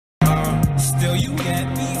Still you get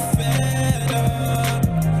me fed up.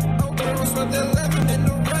 Oh, girls with the lemon in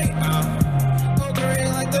the right. Oh, girl,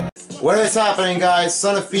 ain't like the. What is happening, guys?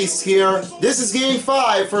 Son of Feast here. This is Game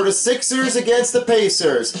 5 for the Sixers against the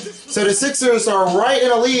Pacers. So the Sixers are right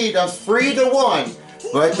in a lead of 3-1.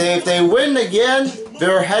 But if they win again,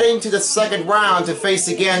 they're heading to the second round to face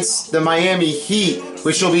against the Miami Heat,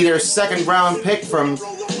 which will be their second round pick from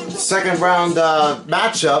second round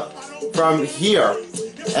matchup from here.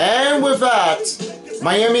 And with that,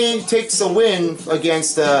 Miami takes a win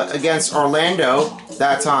against Orlando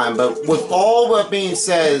that time. But with all that being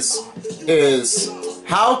said is,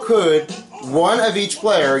 how could one of each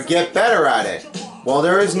player get better at it? Well,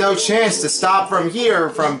 there is no chance to stop from here,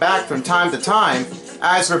 from time to time.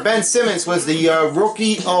 As for Ben Simmons was the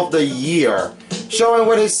Rookie of the Year, showing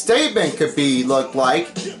what his statement could look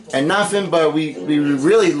like, and nothing but we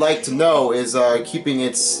really like to know is keeping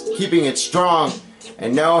it strong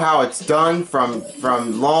and know how it's done from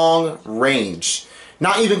long range.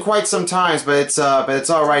 Not even quite sometimes, but it's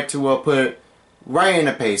all right to put it right in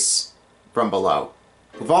a pace from below.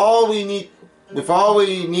 With all we need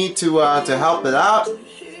to help it out.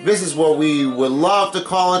 This is what we would love to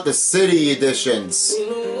call it, the City Editions.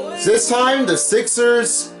 This time, the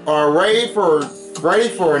Sixers are ready for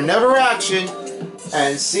another action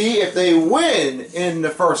and see if they win in the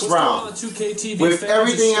first round. With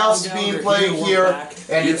everything else being played here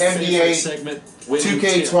and the NBA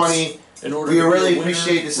 2K20, we really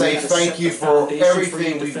appreciate to say thank you for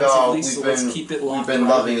everything we've been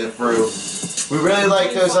loving it through. We really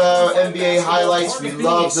like those NBA highlights. We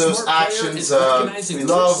love those actions. We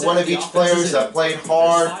love one of each players that played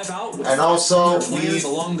hard. And also, we've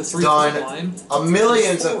done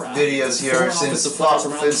millions of videos here since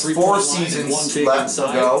 4 seasons left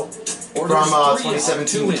ago. From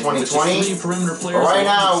 2017 to 2020. But right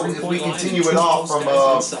now, if we continue it off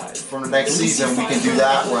from the next season, we can do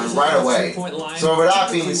that one right away. So with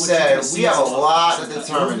that being said, we have a lot to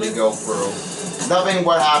determine to go through. Nothing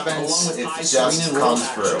what happens, it just comes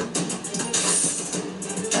through.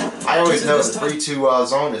 I always know the 3-2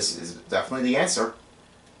 zone is definitely the answer.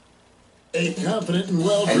 And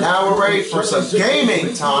now we're ready for some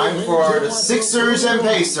gaming time for the Sixers and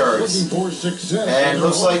Pacers. And it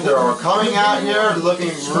looks like they're all coming out here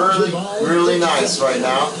looking really nice right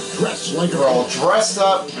now. They're all dressed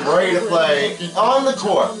up, ready to play on the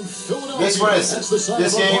court. This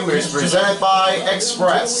game is presented by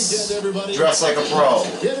Express. Dress like a pro.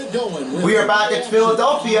 We are back at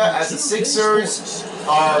Philadelphia as the Sixers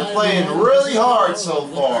are playing really hard so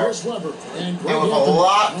far, and with a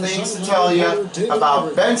lot of things to tell you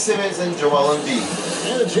about Ben Simmons and Joel Embiid.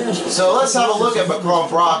 So let's have a look at Malcolm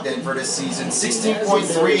Brogdon for this season.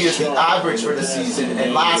 16.3 is the average for the season,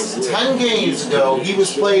 and last 10 games ago he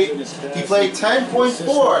played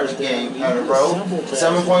 10.4 game in a row,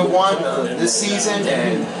 7.1 this season,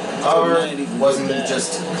 and other wasn't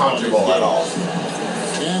just comfortable at all.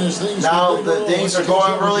 Now that things are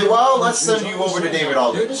going really well, let's send you over to David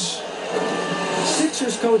Aldridge.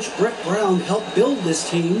 Sixers coach Brett Brown helped build this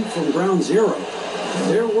team from ground zero.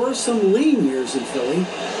 There were some lean years in Philly,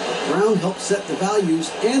 but Brown helped set the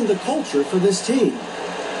values and the culture for this team.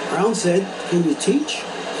 Brown said, "Can you teach?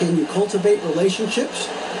 Can you cultivate relationships?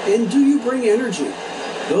 And do you bring energy?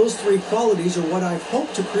 Those 3 qualities are what I've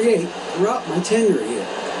hoped to create throughout my tenure here."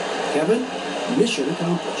 Kevin, mission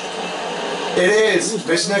accomplished. It is.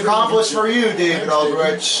 Mission accomplished for you, David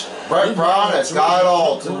Aldridge. Brett Brown has got it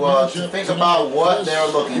all to think about what they're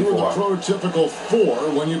looking for.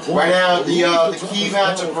 Right now, the key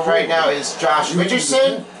matchup for right now is Josh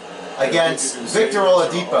Richardson against Victor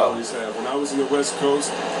Oladipo. When I was in the West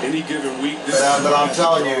Coast, any given week, but I'm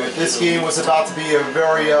telling you, if this game was about to be a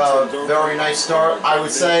very nice start, I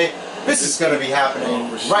would say this is going to be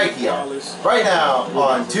happening right here, right now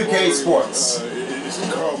on 2K Sports.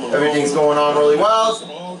 Everything's going on really well.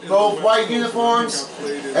 Both white uniforms.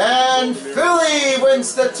 And Philly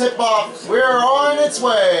wins the tip-off. We're on its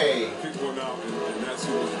way.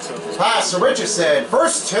 Pass to Richardson.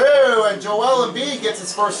 First 2, and Joel Embiid gets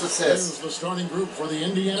his first assist.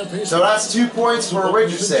 So that's 2 points for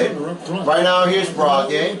Richardson. Right now, here's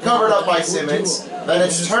Brogdon, covered up by Simmons. Then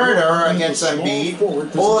it's Turner against Embiid.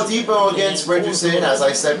 Oladipo against Richardson, as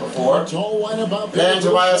I said before. Then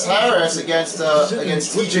Tobias Harris against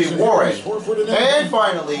T.J. Warren. And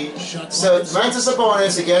finally, Domantas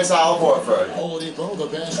Sabonis against Al Horford.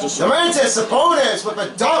 Domantas Sabonis with a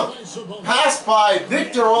dunk. Passed by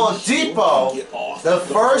Victor Oladipo. The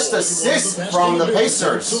first assist from the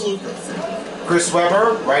Pacers. Chris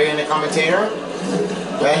Webber, right in the commentator.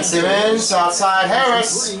 Ben Simmons outside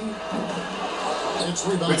Harris.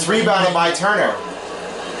 It's rebounded by Turner.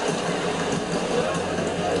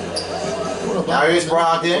 Now here's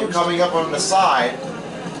Brogdon coming up on the side.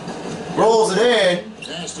 Rolls it in.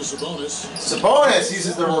 Pass to Sabonis. Sabonis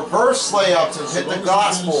uses the reverse layup to hit the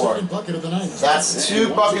glass board. That's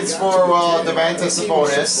 2 buckets for Domantas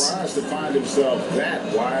Sabonis. Surprised to find himself that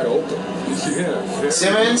wide open. Yeah.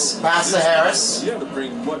 Simmons, pass to Harris. You had to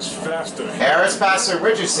bring much faster. Harris pass to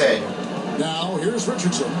Richardson. Now here's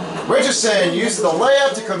Richardson. Richardson uses the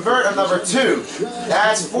layup to convert on number 2.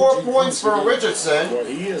 That's 4 points for Richardson. Well,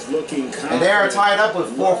 he is looking And they are tied up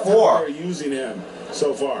with 4-4. They're using him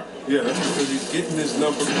so far. Yeah, that's because he's getting his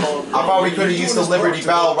number called. I thought we could have used the Liberty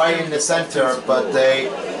Bell right in the center, but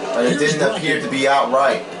it didn't appear to be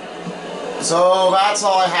outright. So that's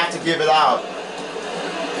all I have to give it out.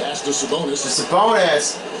 Pass to Sabonis.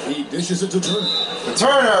 Sabonis. He dishes it to Turner. The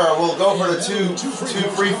Turner will go for the two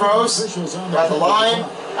free throws at the line.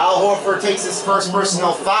 Al Horford takes his first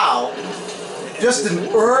personal foul. Just an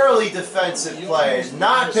early defensive play,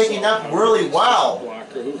 not picking up really well.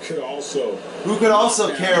 Blocker who could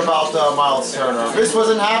also care about Miles Turner. This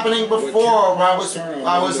wasn't happening before. I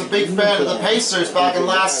was a big fan of the Pacers back in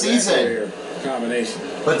last season, combination.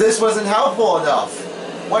 but this wasn't helpful enough.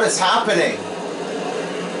 What is happening?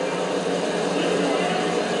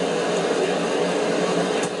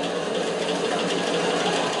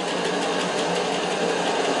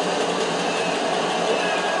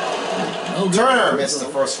 Turner missed the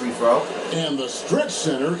first free throw. And the stretch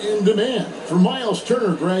center in demand. For Miles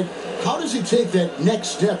Turner, Greg, how does he take that next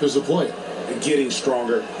step as a player? Getting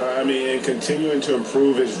stronger. And continuing to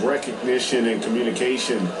improve his recognition and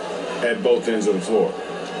communication at both ends of the floor.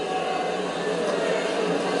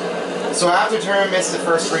 So after Turner missed the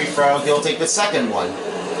first free throw, he'll take the second one.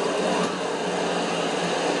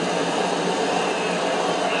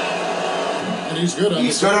 And he's good on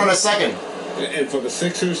He's good on the second. And for the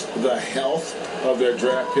Sixers, the health of their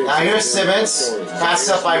draft picks. Now here's Simmons, passed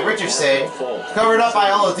up by Richardson, covered up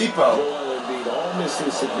by Oladipo. All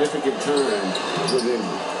missing significant time within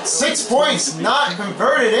 6 points not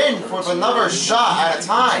converted in with another shot at a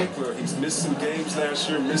time. He's missed some games last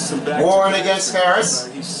year, missed some back. Warren against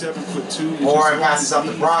Harris. He's 7'2". Warren passes up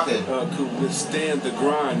to Brogdon. Could withstand the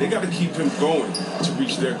grind. They got to keep him going to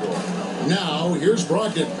reach their goal. Now here's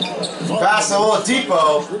Brogdon. Pass to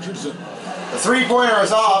Oladipo. Richardson. The three-pointer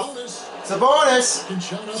is off. Sabonis.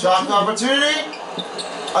 Shot opportunity.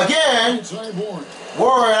 Again. Inside Warren.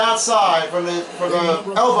 Warren outside from the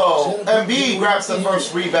elbow. Embiid grabs the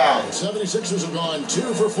first rebound. 76ers have gone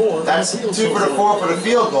 2 for 4. That's 2 for the 4 for the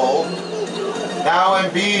field goal. Now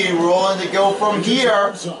Embiid rolling to go from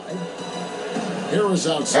here. Harris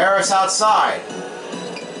outside. Harris outside.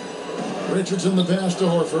 Richardson the pass to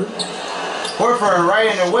Horford. Horford right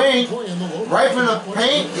in the wing. Right from the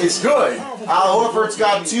paint is good. Al Horford's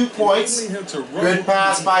got 2 points. Good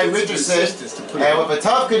pass by Richardson. And with a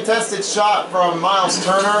tough contested shot from Miles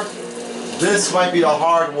Turner, this might be the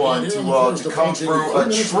hard one to come through. A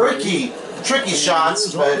tricky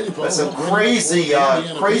shots, but some crazy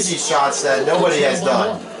shots that nobody has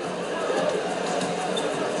done.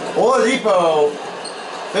 Oladipo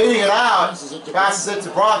fading it out, passes it to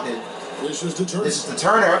Brogdon. This is to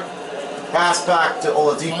Turner. Pass back to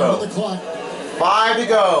Oladipo. 5 to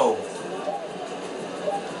go.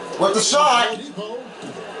 With the shot.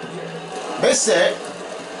 Missed it.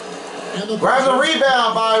 Grabs a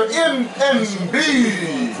rebound by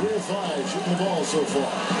Embiid.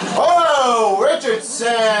 Oh,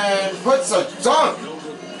 Richardson puts a dunk.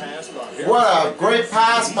 What a great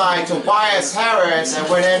pass by Tobias Harris. And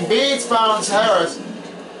when Embiid found Harris,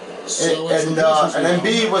 and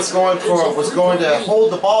Embiid was going to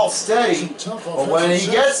hold the ball steady, but when he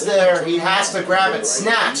gets there, he has to grab it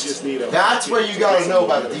snatched. That's where you got to know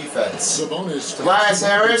about the defense. Tobias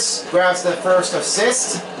Harris grabs the first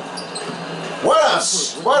assist. What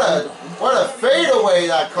a fadeaway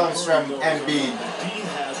that comes from Embiid.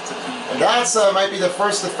 And that's might be the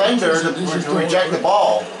first defender to reject the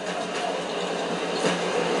ball.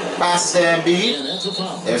 Pass to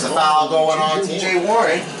Embiid. There's a foul going on TJ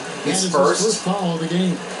Warren. His first foul of the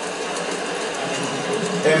game.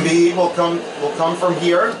 Embiid will come from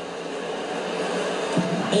here.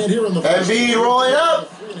 And here in the Embiid rolling up.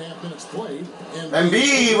 3.5 minutes played.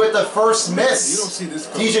 Embiid with the first miss.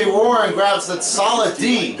 TJ Warren grabs the solid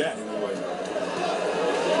D.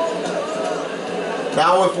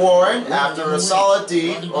 Now with Warren after a solid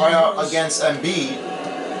D against Embiid.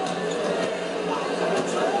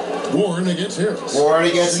 Warren against Harris. Warren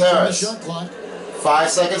against Harris. 5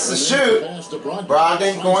 seconds to shoot.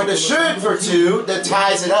 Brogdon going to shoot for 2 that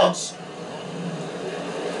ties it up.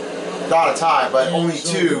 Not a tie, but only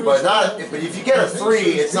 2. But not. But if you get a 3,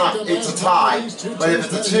 it's not. It's a tie. But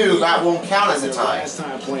if it's a 2, that won't count as a tie. Last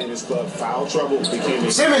time playing this club, foul trouble became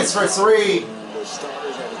a Simmons for 3. The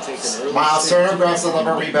starters had to take an early Miles Turner grabs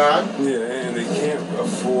another rebound. Yeah, and they can't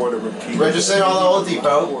afford a repeat. Richardson on the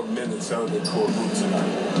Oladipo. 4 minutes out of their core group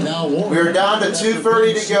tonight. Now We are down to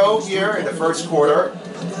 2:30 to go here in the first quarter.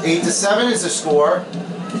 8-7 is the score.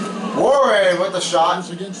 Warren with the shot.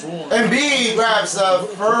 against Warren. Embiid grabs the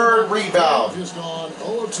third rebound. Just on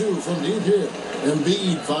 0-2 from deep here.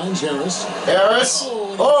 Embiid finds Harris. Harris.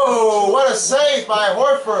 Oh, what a save by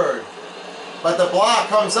Horford. But the block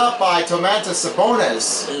comes up by Domantas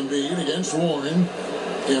Sabonis. Embiid against Warren.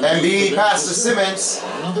 Embiid pass to Simmons.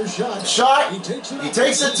 Another shot. Shot. He takes it. He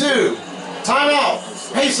takes it 2. Timeout.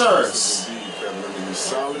 Pacers.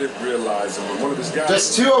 Solid at realizing when one of his guys.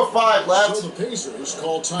 Just 2:05 So left. the Pacers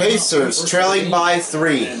call time. Pacers trailing by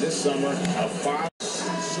 3. And this summer, a 5.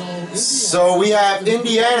 So we have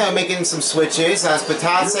Indiana making some switches as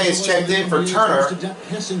Patase is checked in for Turner. And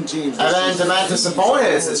then Domantas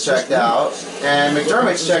Sabonis is checked out, and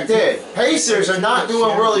McDermott's checked in. Pacers are not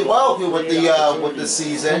doing really well with the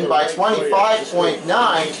season by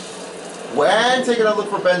 25.9. When taking a look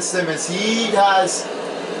for Ben Simmons, he has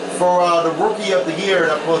for the Rookie of the Year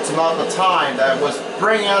that puts him out the time that was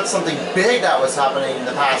bringing out something big that was happening in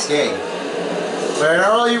the past game. But an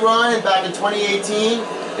early run back in 2018,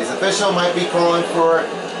 his official might be calling for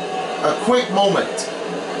a quick moment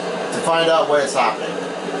to find out what is happening.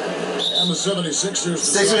 And the 76ers.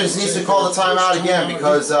 Sixers needs to call the timeout again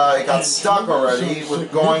because it got stuck already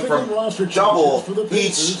with going from double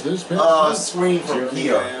each screen from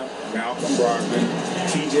Keto. Malcolm Brogdon,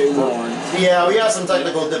 TJ Warren. Yeah, we have some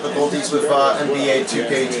technical difficulties with NBA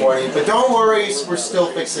 2K20, but don't worry, we're still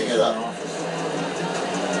fixing it up.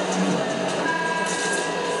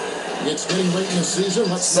 It's getting late in the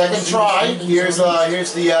season. Second try. Here's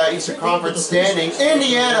the Eastern Conference standing.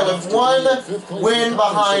 Indiana with 1 win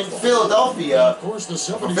behind Philadelphia. For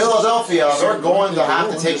Philadelphia, they're going to have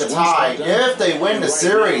to take the tie if they win the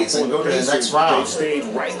series and go to the next round.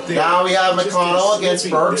 Now we have McConnell against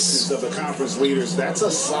Burks. That's a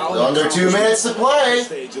solid. Under 2 minutes to play.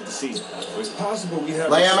 It's possible we have.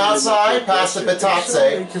 Lamb outside, pass to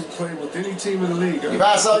Batadze. Can play with any team in the league. He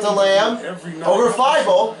pass up to Lamb. Over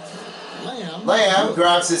Feibel. Lamb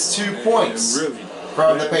grabs his 2 points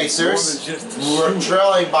from the Pacers, who are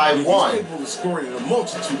trailing by 1. He's able to score in a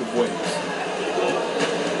multitude of ways.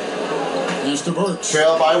 Mr. Burks.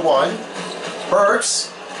 Trail by 1.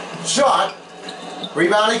 Burks, shot,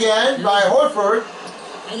 rebound again by Horford,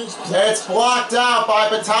 And and it's blocked out by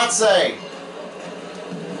Batadze.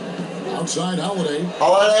 outside Holiday.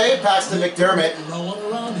 Holiday, pass to McDermott. No one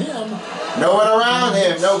around him. No one around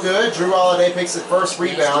him, no good. Drew Holiday picks the first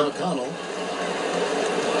rebound. McConnell.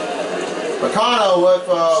 McConnell with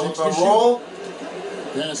a roll.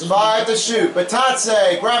 Passes 5 to shoot.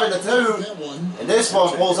 Batadze grabbing the 2. that one. And this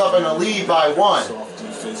one pulls up in the lead by 1. Soft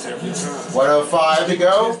defense every time. 1:05 to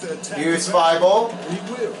go. Here's Feibel. He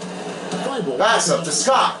will. Feibel. Pass up to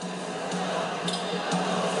Scott.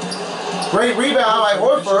 Great rebound by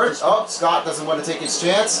Horford. Oh, Scott doesn't want to take his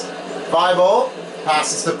chance. Feibel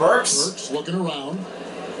passes to Burks. Burks looking around.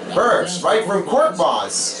 Burks right from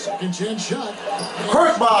Korkmaz. Second chance shot.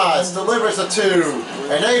 Korkmaz delivers a 2.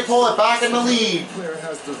 And they pull it back in the lead. The player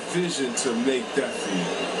has the vision to make that feed.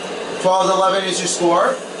 12-11 is your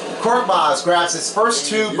score. Korkmaz grabs his first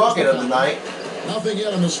 2 bucket of the night. Nothing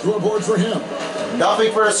yet on the scoreboard for him.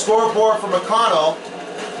 Nothing for a scoreboard for McConnell.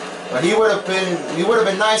 But he would have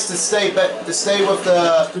been nice to stay with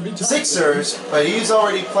the Sixers, but he's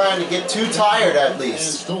already planning to get too tired at And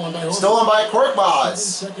least. stolen by Horford. Stolen by Korkmaz.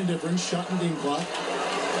 Second difference, shot and game clock.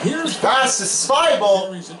 Here's Pass to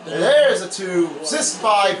Feibel. And there's a 2. Assist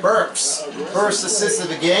by Burks. First assist of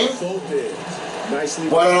the game. Nicely.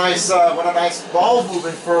 What a nice ball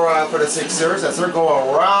movement for the Sixers as they're going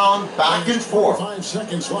around back and forth. 5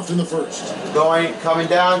 seconds left in the first. Coming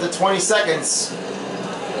down to 20 seconds.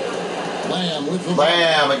 Lamb with the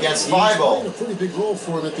Lamb against He's playing Feibel. a pretty big role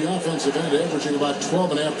for him at the offensive end, averaging about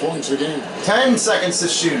 12.5 points a game. 10 seconds to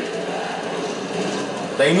shoot.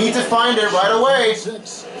 They need to find it right away.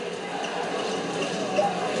 6.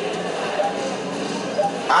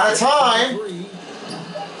 Out of time. 3.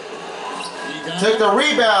 Took the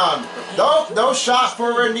rebound. Nope, no shot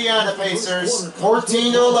for Indiana Pacers.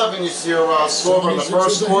 14-11 is your score from the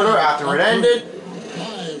first quarter after it ended.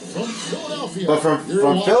 From Philadelphia. But from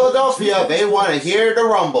Philadelphia, they want to hear the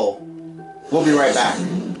rumble. We'll be right back.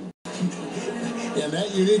 In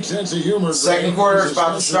that unique sense of humor. Second quarter is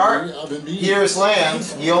about to start. Here's Lamb.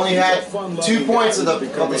 He only had 2 points at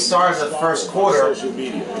the start of the first quarter.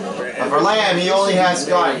 A For Lamb, he only has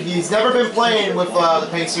got. He's never been playing with the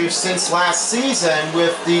Pacers since last season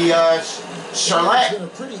with the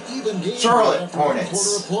Charlotte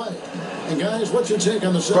Hornets. And guys, what's your take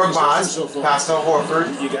on the Korkmaz so far? passed to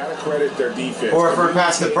Horford. You got to credit their defense. Horford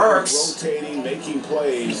passed to Burks. Rotating, making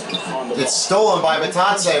plays on the It's stolen by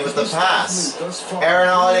Batadze with the pass. Aaron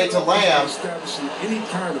Holiday to Lamb.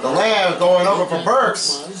 The Lamb going over for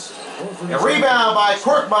Burks. A rebound by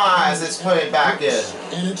Korkmaz. It's put it back in.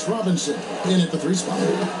 And it's Robinson in at the 3 spot.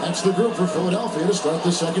 That's the group for Philadelphia to start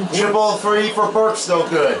the second quarter. Triple three for Burks, no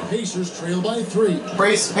good. Pacers trail by 3.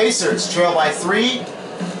 Pacers trail by 3.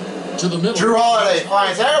 To the middle. Drew Holiday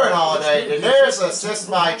finds Aaron Holiday, and there's an assist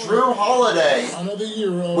by Drew Holiday Another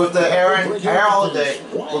Euro. with the Aaron Holiday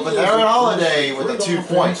with the 2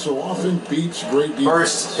 points. So often beats great defense.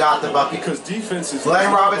 First got the bucket. Because defense is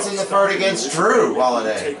Glenn Robinson the third against Drew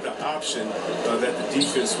Holiday. Take the option that the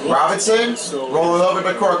defense wants. Robinson rolling over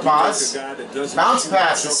to Korkmaz. Bounce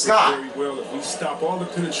pass to Scott. Very well. If we stop all the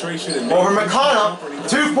penetration and Over McConnell.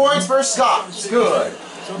 2 points for Scott. It's good.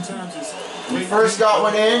 Sometimes it's He first got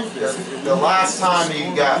one in. The last time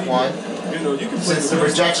he got one, since the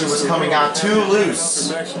rejection was coming out too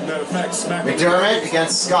loose. McDermott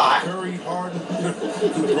against Scott. Curry, Harden,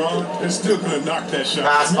 LeBron, they're still going to knock that shot.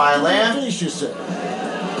 Pass by Lamb.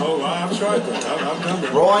 Oh, I've tried that. I've done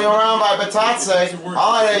that. Rolling around by Batadze.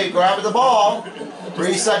 Holiday grabbing the ball.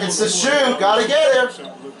 3 seconds to shoot. Gotta get her.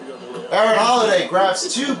 Aaron Holiday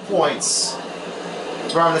grabs 2 points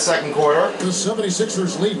from the second quarter. The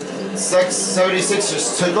 76ers lead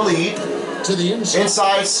 76ers took the lead. to the inside.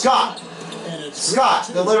 Inside Scott. And it's Scott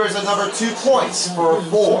delivers another 2 points for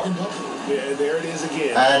 4. Yeah, there it is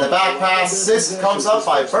again. And the back pass assist comes up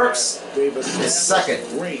by Burks. His second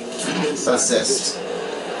assist.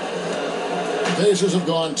 Pacers have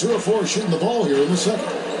gone 2 of 4 shooting the ball here in the second.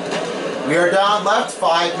 We are down left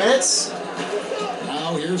 5 minutes.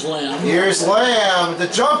 Now here's Lamb. Here's Lamb, the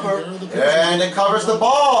jumper, and it covers the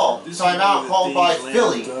ball. Timeout called by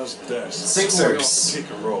Philly. Sixers.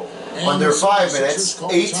 Under 5 minutes,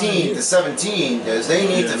 18 to 17, as they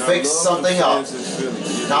need to fix something up.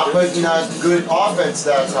 Not putting out good offense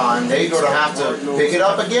that time. They're going to have to pick it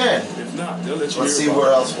up again. Let's see what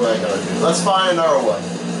else we're going to do. Let's find another one.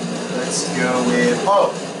 Let's go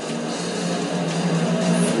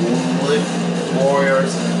with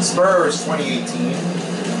Warriors, Spurs 2018.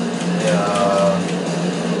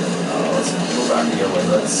 Let's go back here.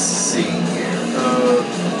 Let's see here.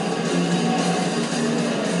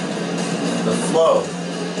 The flow.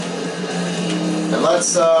 And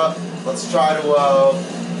let's try to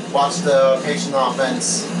watch the patient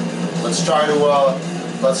offense. Let's try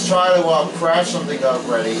to crash something up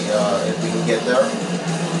ready if we can get there.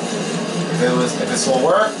 If this will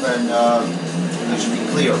work, then it should be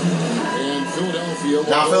clear. And Philadelphia.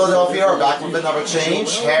 Now Philadelphia are back with another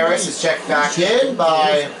change. Harris is checked back in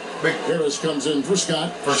by Harris comes in for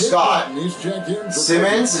Scott. He's checked in.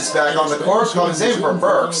 Simmons is back on the court, comes in for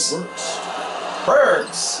Burks.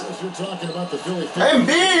 Burks. You're talking about the Philly.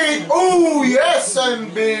 Embiid. Oh yes,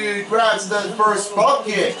 Embiid grabs the first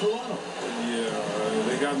bucket.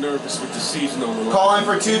 They got nervous with the season on the line. Calling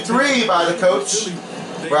for 2-3 by the coach.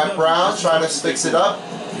 Brett Brown trying to fix it up.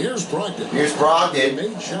 Here's Brogdon. Here's Brogdon.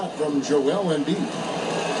 Made shot from Joel Embiid.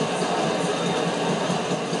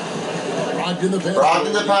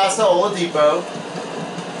 Brogdon the pass to Oladipo.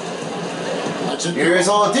 Here's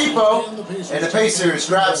Oladipo. And the Pacers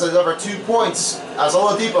grabs another 2 points as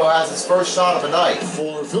Oladipo has his first shot of the night.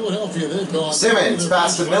 For Philadelphia, they've gone. Simmons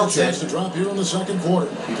pass to Milton. To drop here in the second quarter.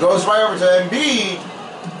 He goes right over to Embiid.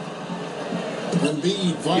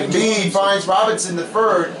 Embiid finds Robinson the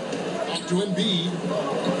third. Back to Embiid.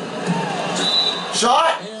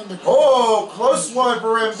 Shot. Oh, close one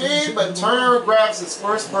for Embiid, but Turner grabs his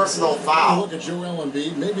first personal foul. Look at Joel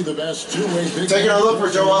Embiid, maybe the best two-way big. Taking a look for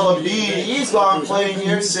Joel Embiid. He's gone playing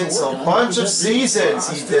here since a bunch of seasons.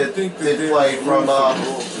 He did play from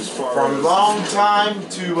long time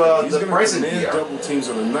to the present year. Double teams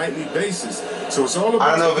on a nightly basis. So it's all about.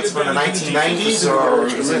 I don't know if it's from the 1990s or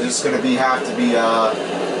is it just going to have to be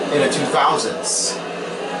in the 2000s.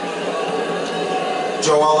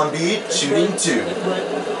 Joel Embiid shooting 2.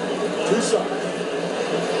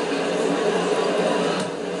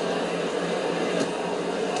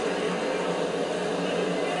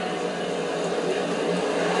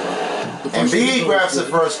 Embiid grabs the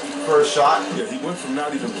first shot. Yeah, he went from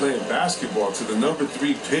not even playing basketball to the number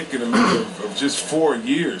 3 pick in the middle of just 4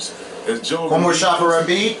 years. As Joel One more shot for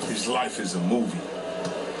Embiid. His life is a movie.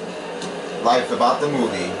 Life about the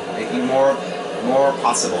movie, making more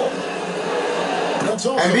possible. That's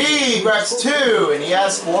also Embiid grabs 2, and he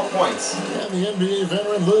has 4 points. And the NBA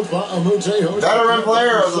veteran Luke Amutejo. Veteran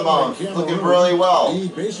player of the month, looking really well. He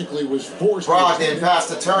basically was forced. Brogdon pass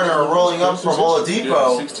to Turner, rolling up from Yeah,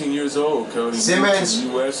 Oladipo. 16 years old, Cody. Simmons He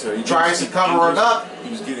went to the US, tries to cover it up.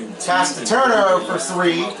 He was getting Pass to Turner for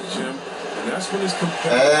 3. And that's when his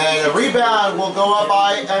And a rebound will go up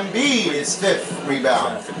by Embiid, his 5th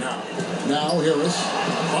rebound. Now Harris,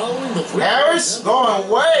 following the three. Harris going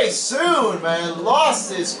way soon, man.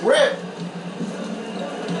 Lost his grip.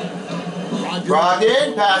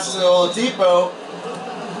 Brogdon passes to Oladipo.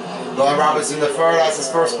 Glenn Robinson III has his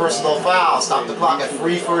first personal foul. Stop the clock at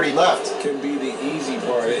 3:30 left. Can be the easy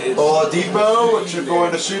part. Oladipo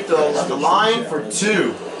going to shoot the line for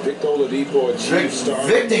 2. Victor Oladipo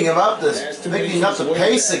Victing up the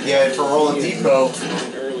pace again for Oladipo.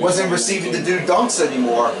 Wasn't receiving the dude dunks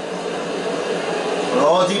anymore. But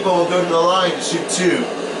Oladipo will go to the line to shoot 2.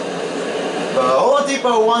 But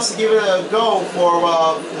Oladipo wants to give it a go for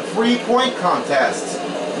the 3-point contest,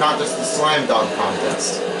 not just the slam dunk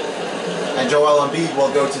contest. And Joel Embiid will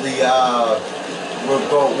go to the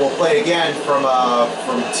will play again from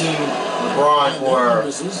Team LeBron or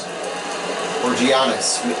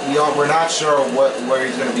Giannis. We're not sure where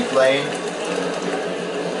he's going to be playing.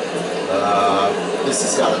 This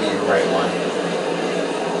has got to be the right one.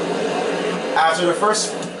 After the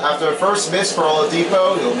first miss for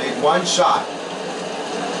Oladipo, he'll make 1 shot.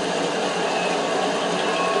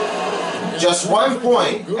 Just 1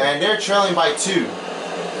 point, and they're trailing by 2.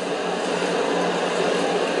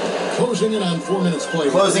 Closing in on 4 minutes play.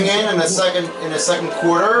 Closing in the second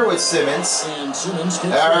quarter with Simmons. And Simmons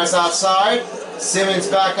gets Harris outside. Simmons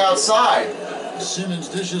back outside. Simmons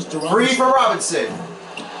dishes to 3 for Robinson.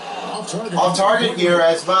 Off target here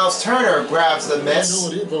as Miles Turner grabs the miss.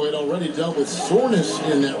 Oladipo had already dealt with soreness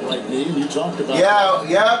in that right knee, and you talked about.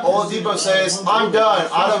 Yeah. Oladipo says, "I'm done.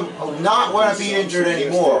 I do not want to be injured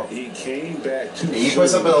anymore." He came back to He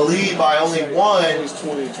puts up a lead by only 1, and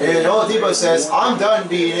Oladipo says, "I'm done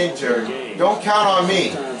being injured. Don't count on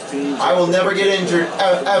me. I will never get injured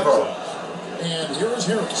ever." And here's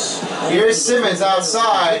Harris. Here's Simmons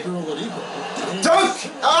outside. Dunk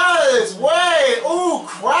out of his way. Ooh,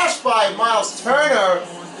 crashed by Miles Turner.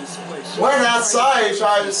 Went outside,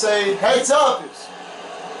 trying to say, "Heads up."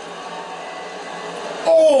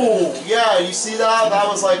 Oh, yeah, you see that? That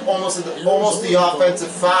was like almost the offensive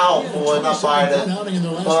foul pulling up by the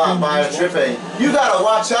tripping. You gotta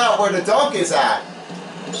watch out where the dunk is at.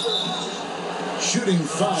 Shooting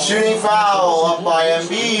foul up by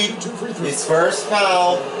Embiid. His first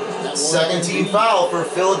foul. Second team foul for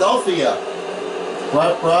Philadelphia.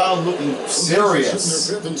 Brett Brown looking serious.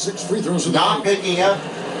 Not picking up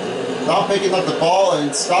the ball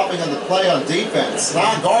and stopping on the play on defense.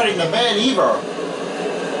 Not guarding the man either.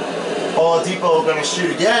 Oladipo going to shoot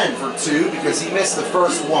again for 2 because he missed the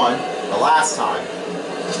first one the last time.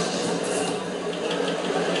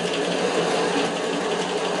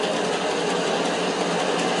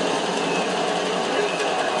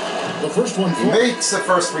 The first one He makes the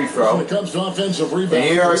first free throw. When it comes to offensive rebound, And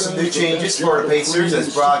here are some new changes for the Pacers as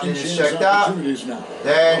Brogdon is checked out.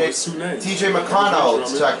 Then it's TJ McConnell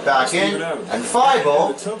checked back in. And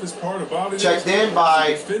Feibel checked in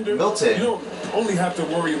by Milton. You don't only have to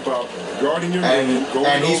worry about guarding your man.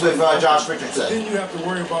 And he's with Josh Richardson. Then you have to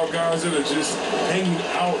worry about guys that are just hanging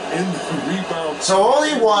out in the rebound. So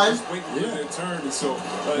only 1. Just waiting for their turn. And so,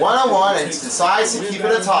 1-on-1 and decides to keep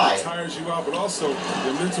it a tie. Tires you out, but also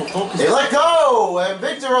your mental focus. They let go, and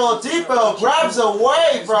Victor Oladipo grabs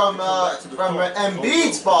away from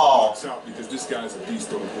Embiid's ball. Because this guy's a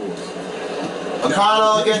beast on the board.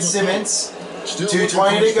 McConnell against Simmons.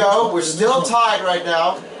 2:20 to go. We're still tied right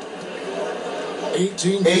now.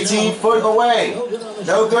 18 foot away.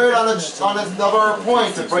 No good on another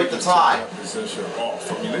point to break the tie.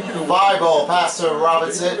 5-0 pass to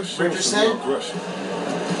Richardson.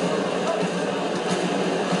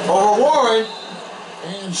 Over Warren.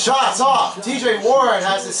 Shots off. TJ Warren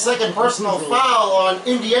has his second personal foul on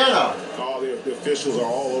Indiana. The officials are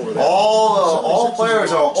all over that. All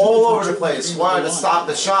players are all over the place, wanting to stop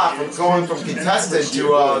the shot from going from contested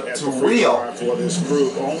to real. For this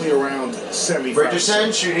group, only around 75.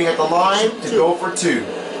 Richardson shooting at the line to go for 2.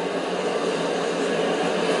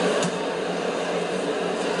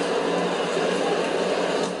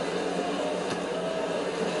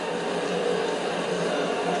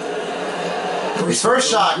 His first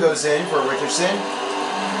shot goes in for Richardson.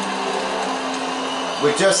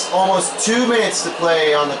 With just almost 2 minutes to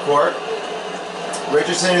play on the court,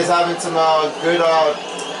 Richardson is having some good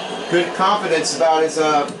confidence about his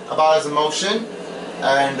emotion,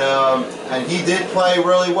 and he did play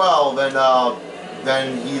really well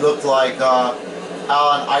then he looked like Allen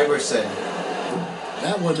Iverson.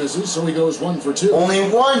 That one misses, so he goes 1 for 2. Only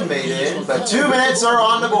one made it, but 2 minutes are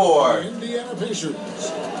on the board. Indiana Pacers.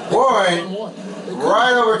 Warren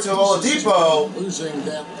right over to Oladipo. Losing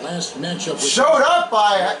that last matchup. Showed up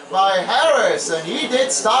by Harris, and he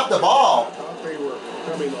did stop the ball. I thought they were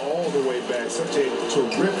coming all the way back. Such a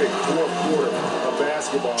terrific fourth quarter of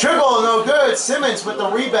basketball. Triple, no good. Simmons with the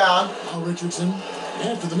rebound. Now Richardson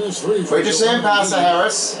after the missed 3. Richardson pass to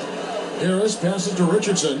Harris. Harris passes to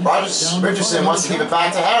Richardson. Richardson wants to give it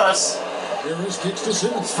back to Harris. Harris kicks to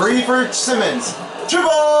Simmons. Free for Simmons.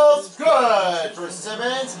 Dribbles, good for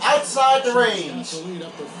Simmons, outside the range.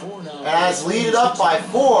 And has lead it up by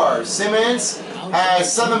 4. Simmons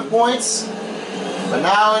has 7 points, but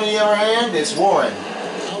now on the other hand is Warren.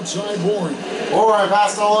 Outside Warren. Warren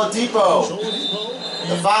past Oladipo.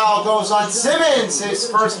 The foul goes on Simmons, his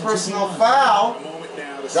first personal foul.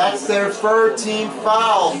 That's their 3rd team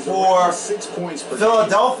foul for 6 points per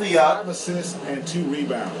Philadelphia. 5 assists and 2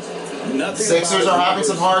 rebounds. Sixers are having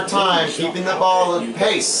some hard time keeping the ball in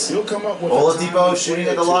pace. Oladipo shooting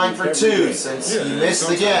at the line for 2 since he missed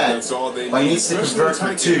again, but he needs to convert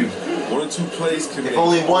for 2. 1 or 2 plays can If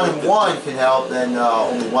only 1 and 1 can help, then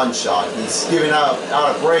only 1 shot. He's giving out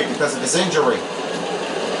a break because of his injury.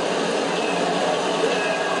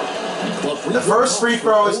 The first free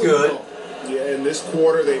throw is good. Yeah, in this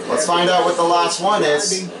quarter, Let's find out what the last one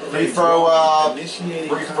is. Free throw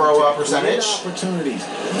percentage. Opportunities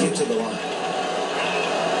get to the line.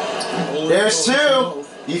 There's 2.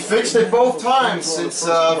 He fixed it both times since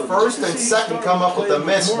first and second come up with a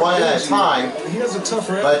miss one at a time. He has a tough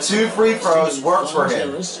record. But 2 free throws works for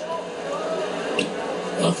him. A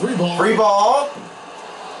 3-ball. Free ball.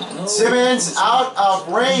 Simmons out of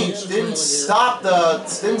range. Didn't stop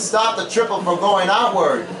the triple from going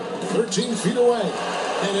outward. 13 feet away.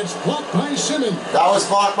 And it's blocked by Simmons. That was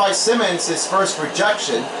blocked by Simmons, his first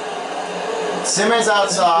rejection. Simmons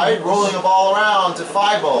outside, rolling the ball around to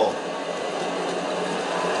Thibault.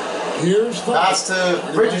 Here's Pass to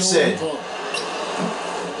Richardson.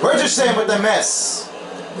 Richardson with the miss.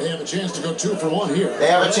 They have a chance to go 2 for 1 here. They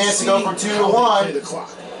have a chance to go for 2 to 1.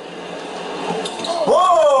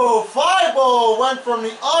 Whoa! Thibault went from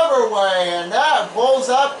the other way, and that pulls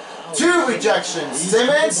up 2 rejections.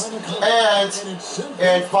 Simmons and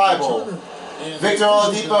Thibault. Victor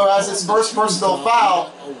Oladipo has his first personal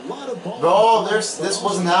foul. No, this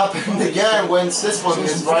wasn't happening again when this one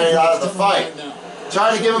is right out of the fight.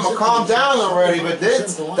 Trying to give him a calm down already, but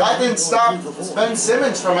that didn't stop Ben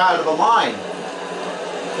Simmons from out of the line.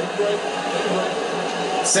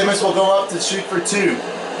 Simmons will go up to shoot for 2.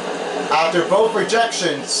 After both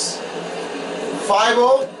rejections,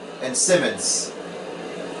 Thibault and Simmons.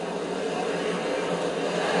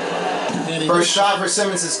 First shot for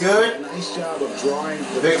Simmons is good. Nice job of drawing.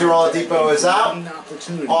 Victor Oladipo is out,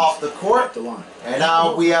 off the court. And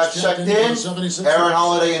now we have checked in Aaron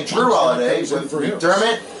Holiday and Drew Holiday with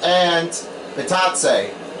McDermott and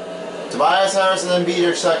Pitatse. Tobias Harris and Embiid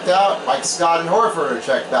are checked out. Mike Scott and Horford are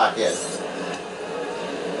checked back in.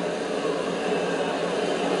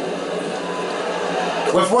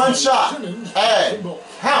 With 1 shot, and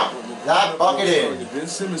count that bucket in.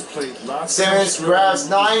 Simmons grabs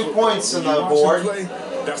 9 points on the board.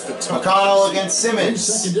 McConnell against Simmons.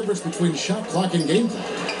 Second difference between shot clock and game clock.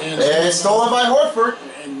 It's stolen by Horford.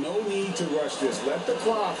 And no need to rush this. Let the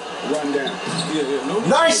clock run down.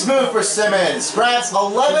 Nice move for Simmons. Grabs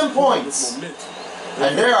 11 points.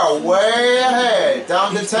 And they are way ahead.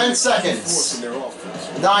 Down to 10 seconds.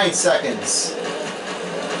 9 seconds.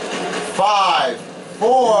 5,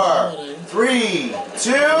 4, 3,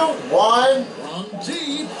 2, 1.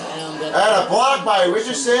 And a block by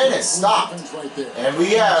Richardson is stopped. And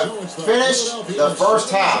we have finished the first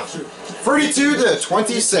half. 32 to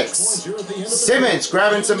 26. Simmons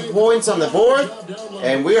grabbing some points on the board.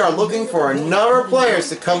 And we are looking for another players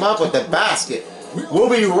to come up with the basket. We'll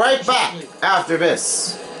be right back after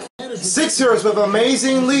this. Sixers with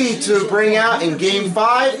amazing lead to bring out in Game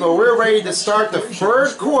 5, but we're ready to start the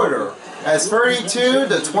 3rd quarter as 32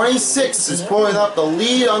 to 26 is pulling up the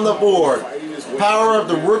lead on the board. Power of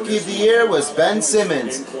the Rookie of the Year was Ben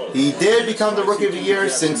Simmons. He did become the Rookie of the Year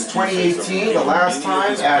since 2018, the last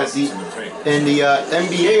time as in the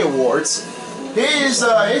NBA Awards. His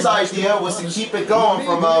idea was to keep it going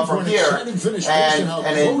from here,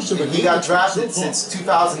 and he got drafted since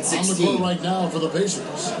 2016.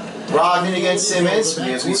 Brogdon against Simmons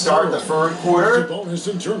as we start the 3rd quarter.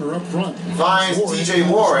 Finds TJ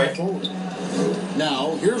Warren.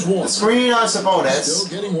 Now here's Warren. The screen on Sabonis.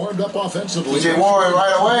 Still getting warmed up offensively. TJ Warren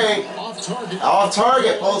right away. Off target. Off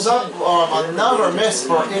target pulls up another miss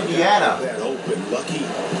for Indiana. open. Lucky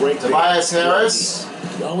break. Tobias Harris.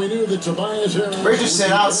 Well, we knew that Tobias Harris.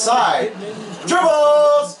 Richardson outside.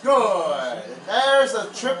 Dribbles! Good. There's a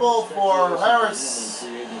triple for Harris.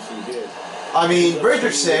 I mean,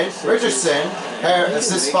 Richardson.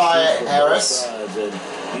 Assist by Harris.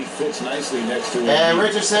 He fits nicely next to him. And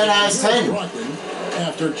Richardson has 10.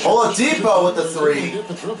 Oladipo with the 3.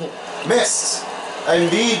 Missed.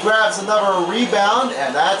 Embiid grabs another rebound,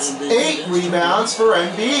 and that's 8 rebounds for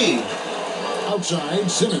Embiid. Outside,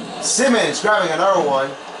 Simmons. Simmons grabbing another one.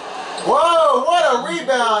 Whoa, what a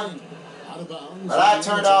rebound! Out of bounds. But that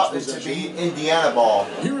turned out to be Indiana ball.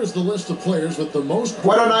 Here is the list of players with the most.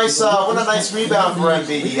 What a nice rebound for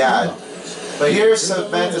Embiid he had. But here's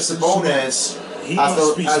Domantas Sabonis as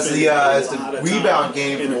the rebound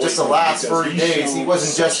game for just the last 30 days. He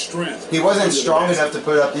wasn't strong enough to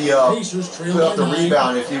put up the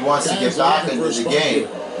rebound if he wants to get back into the game.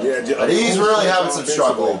 But he's really having some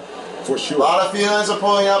struggle. For sure. A lot of feelings are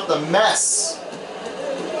pulling up the mess.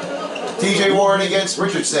 TJ Warren against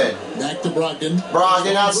Richardson. Back to Brogdon.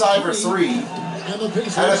 Brogdon outside for 3. And the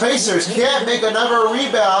Pacers can't make another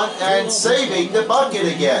rebound and saving the bucket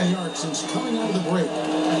again.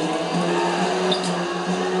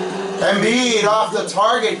 Embiid off the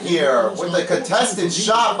target here with a contested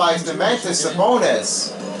shot by Domantas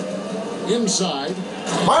Sabonis. Inside.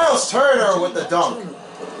 Miles Turner with the dunk.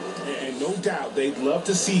 And no doubt they'd love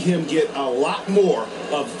to see him get a lot more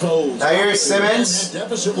of those. Now here's Simmons. He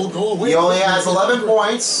only has 11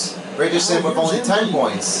 points. Richardson with only 10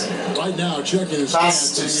 points. Right now, checking his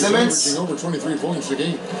pass to Simmons. Over 23 points a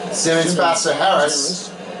game. Simmons pass to Harris.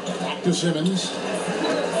 Back to Simmons.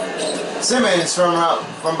 Simmons from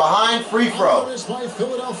behind, free throw.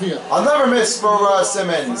 I'll never miss for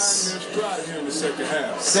Simmons.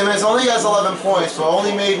 Simmons only has 11 points, but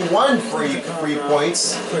only made 1 free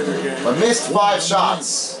points, but missed 5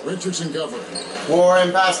 shots. Richardson covered.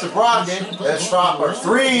 Warren pass to Brogdon. A shot for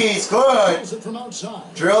 3's good.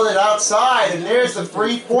 Drilled it outside, and there's the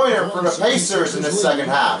 3-pointer for the Pacers in the second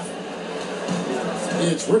half.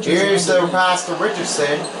 Here's the pass to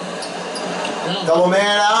Richardson. Double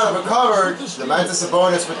man out of a cover. Domantas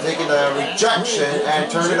Sabonis would take the rejection and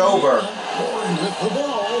turn it over.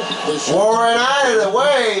 Warren out of the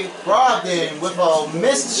way. Brogdon with a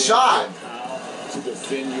missed shot.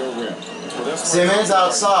 Simmons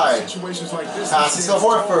outside. Passes to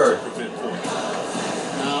Horford.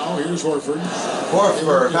 Now here's Horford.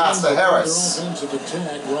 Horford pass to Harris. Offensive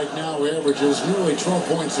attack right now averages nearly 12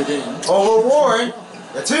 points a game. Over Warren.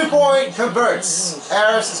 The 2-point converts.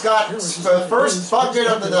 Harris has got the first bucket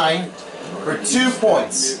of the night for 2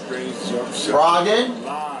 points. Brogdon,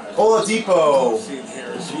 Oladipo.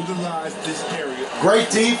 Great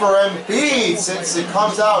D for Embiid since it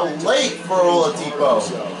comes out late for Oladipo.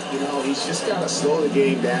 You know, he's just got to slow the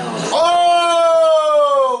game down.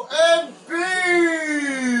 Oh, Embiid!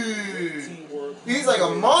 He's like a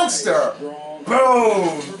monster.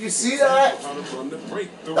 Boom! You see that?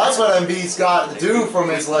 That's what Embiid's got to do from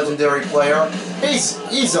his legendary player. He's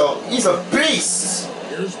a beast.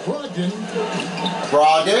 Here's Brogdon.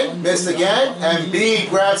 Brogdon missed again. Embiid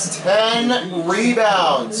grabs 10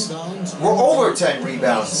 rebounds. We're over 10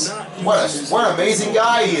 rebounds. What an amazing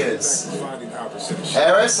guy he is.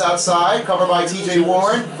 Harris outside, covered by TJ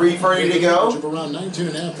Warren, free to go. Around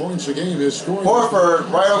 19.5 points a game. His scoring. Horford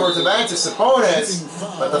right over to Domantas Sabonis,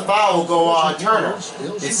 but the foul will go on Turner.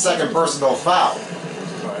 His second personal foul.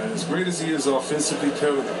 As great as he is offensively,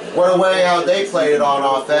 What a way how they played it on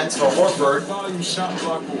offense for Horford.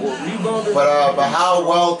 But how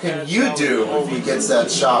well can you do if he gets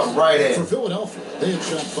that shot right in? For Philadelphia, they have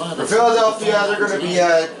shot 5. For Philadelphia, they're going to be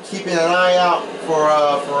keeping an eye out for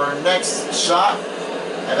our next shot,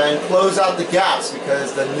 and then close out the gaps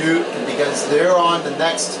because they're on the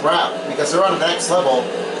next route, because they're on the next level.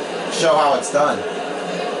 Show how it's done.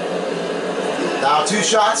 Now 2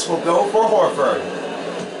 shots will go for Horford.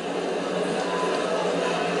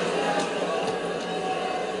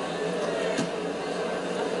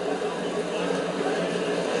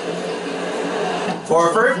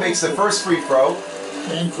 Horford makes the first free throw.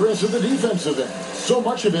 And Chris at the defensive end. So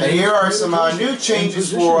much of it. And here are some new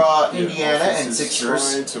changes for Indiana and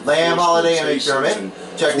Sixers. Lamb, Holiday, and McDermott.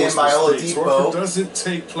 Checked in by Oladipo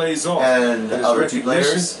and the other 2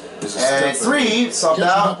 players. And 3 subbed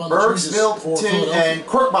out. Bergs, Milton, and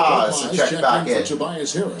Korkmaz are checked back in.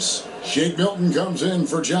 Tobias Harris. Shake Milton comes in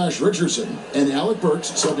for Josh Richardson. And Alec Burks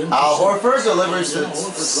subbed in. Al Horford delivers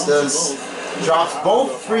drops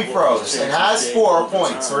both free throws and has 4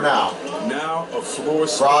 points for now.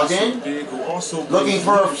 Brogdon looking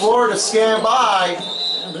for a floor to scan by,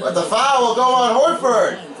 but the foul will go on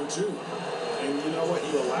Horford. And you know what?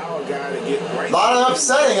 You allow a guy to get right. A lot of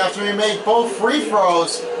upsetting after he made both free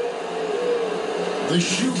throws. The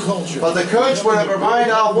shoe culture. But the coach would have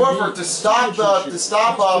reminded Al Horford to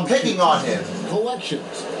stop picking on him.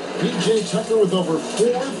 Collections. PJ Tucker with over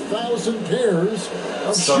 4,000 pairs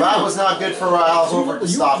of So shoes. that was not good for Al Horford to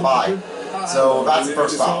stop by. So that's the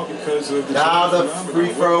first foul. Now the free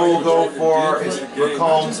throw will go for is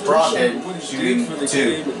Holmes Brogdon shooting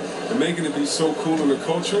 2. And making it be so cool in the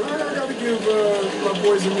culture. I got to give my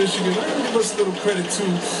boys in Michigan, I got to give us a little credit too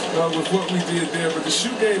with what we did there. But the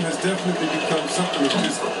shoe game has definitely become something that's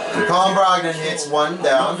just. Colin Brogdon hits one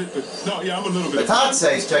down. No, yeah, I'm a little bit.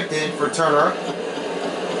 Batance's checked in for Turner.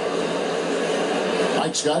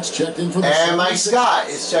 Mike Scott's checked in for the And Mike 76ers. Scott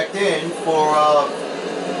is checked in for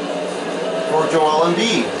Joel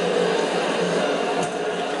Embiid.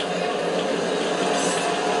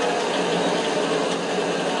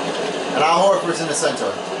 And Al Horford's in the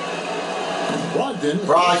center.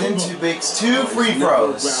 Brogdon makes 2 free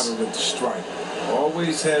throws. Rather with the strike.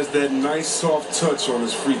 Always has that nice soft touch on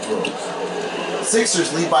his free throws.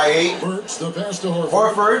 Sixers lead by 8. Burks, the pass to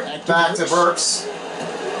Horford. Horford back to Burks.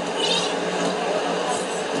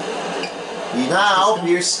 Now,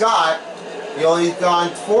 here's Scott. He only gone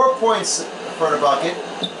 4 points for the bucket.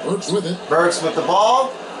 Burks with it. Burks with the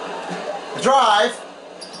ball. The drive.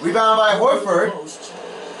 Rebound by Horford.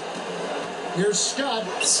 Here's Scott.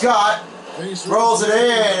 Scott rolls it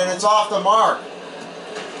in, and it's off the mark.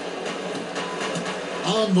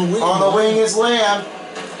 On the wing. On the wing is Lamb.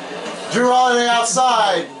 Drew Holiday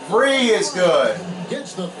outside. 3 is good.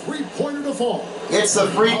 Gets the three-pointer to fall. It's the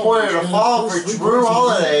three-pointer to fall for Drew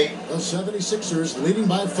Holiday. The 76ers leading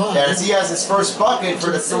by 5. As he has his first bucket for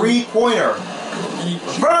the three-pointer.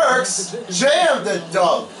 Burks jammed the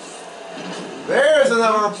dunk. There's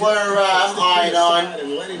another player eyed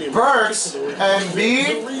on. Burks,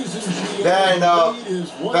 Embiid, then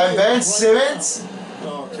Ben Simmons.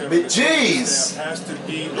 But jeez,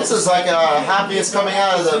 this is like happiest coming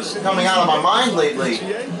out of my mind lately.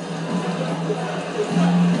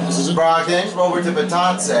 This is Brogdon over to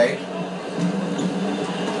Batance.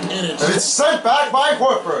 And it's sent back by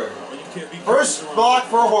Horford. First block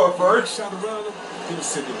for Horford.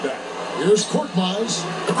 Here's Korkmaz.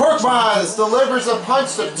 Korkmaz delivers a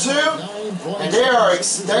punch to 2, and they are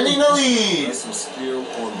extending the lead.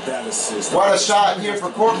 What a shot here for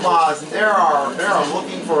Korkmaz, and they're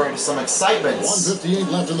looking for some excitement. 1:58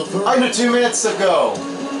 left in the third. Under 2 minutes to go.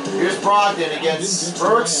 Here's Brogdon against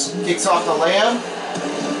Burks, kicks off to Lamb.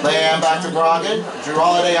 Lamb back to Brogdon. Drew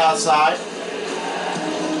Holiday outside.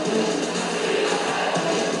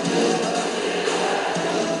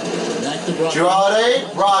 Drew Holiday,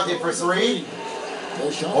 Brogdon for 3.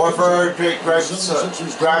 Horford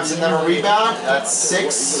grabs another rebound. That's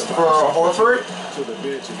 6 for Horford.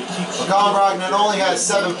 Colin Brogdon only has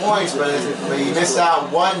 7 points, but he missed out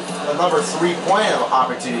another 3-point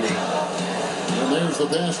opportunity. And there's the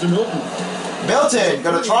pass to Milton. Milton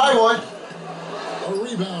gonna try one. A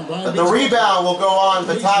rebound by But the rebound will go on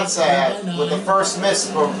Batance with the first miss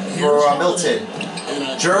for Milton.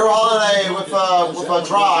 Drew Holiday with a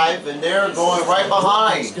drive, and they're going right He's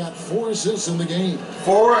behind. got 4 assists in the game.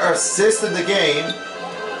 4 assists in the game.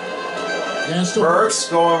 Pass to Burks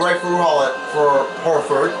going right through for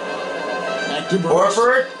Horford. Back to Burks.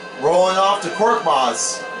 Horford rolling off to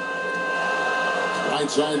Korkmaz. Right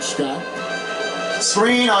side Scott.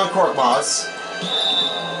 Screen on Korkmaz.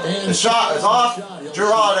 And The shot is off. Drew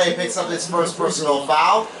Holiday picks up his first personal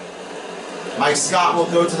foul. Mike Scott will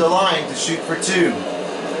go to the line to shoot for 2.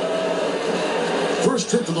 First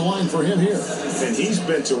trip to the line for him here. And he's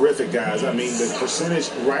been terrific, guys. I mean, the percentage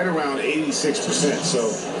right around 86%.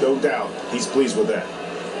 So no doubt he's pleased with that.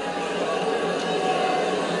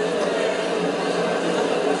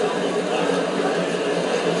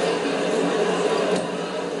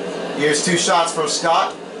 Here's 2 shots from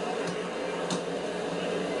Scott.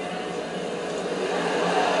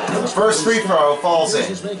 The first free throw falls in.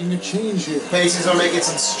 He's making a change here. Pacers are making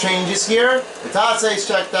some changes here. Batance's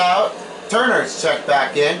checked out. Turner's checked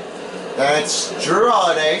back in. Then it's Drew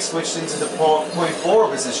Holiday switched into the point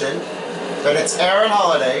forward position. Then it's Aaron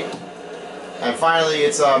Holiday. And finally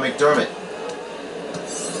it's McDermott.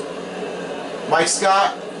 Mike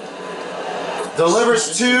Scott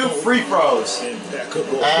delivers 2 free throws.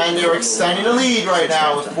 And they're extending the lead right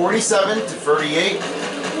now with 47-38.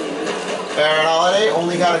 Aaron Holiday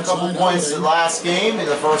only got a couple points in the last game in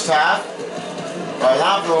the first half. But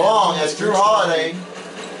not for long, as Drew Holiday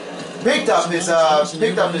picked up his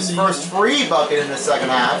first free bucket in the second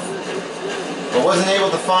half, but wasn't able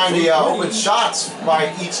to find the open shots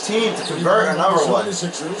by each team to convert another one.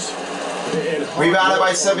 Rebounded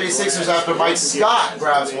by 76ers after Mike Scott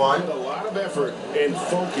grabs one. A lot of effort and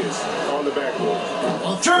focus on the backboard.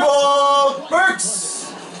 Dribble!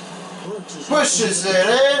 Burks pushes it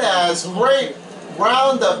in as great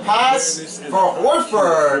round the pass for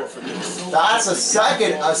Horford. That's a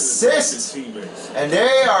second assist. And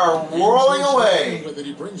they are whirling away.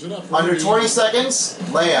 Under 20 seconds,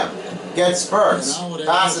 Lamb gets Burks.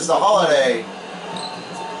 Passes to Holiday.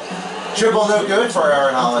 Dribble no good for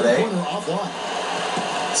Aaron Holiday.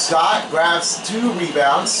 Scott grabs 2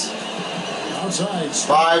 rebounds.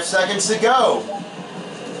 5 seconds to go.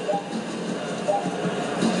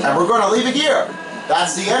 And we're going to leave it here.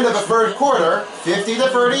 That's the end of the third quarter.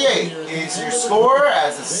 50-38 is your score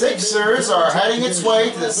as the Sixers are heading its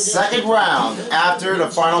way to the second round after the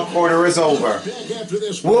final quarter is over.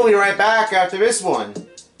 We'll be right back after this one.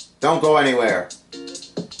 Don't go anywhere.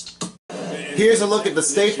 Here's a look at the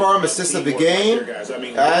State Farm assist of the game.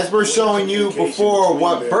 As we're showing you before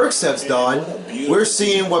what Burks has done, we're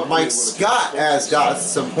seeing what Mike Scott has got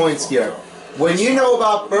some points here. When you know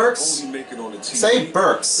about Burks, say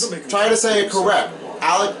Burks. Try to say it correct.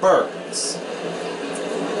 Alec Burks.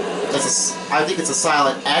 I think it's a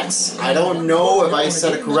silent X. I don't know if I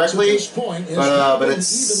said it correctly, but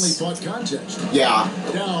it's... Yeah,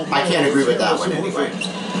 I can't agree with that one anyway.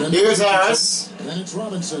 Here's Harris.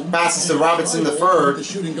 Passes to Robinson the third. The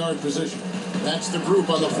shooting guard position. That's the group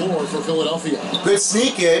on the floor for Philadelphia. Good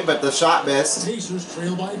sneak in, but the shot missed. Pacers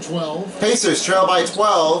trail by 12. Pacers trail by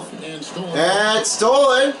 12. And stolen. And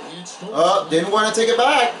stolen. Didn't want to take it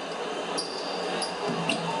back.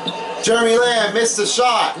 Jeremy Lamb missed the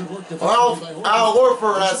shot. Al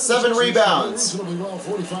Horford has 7 rebounds. Well,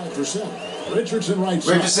 45%. Richardson right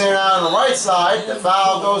side. Richardson on the right side. The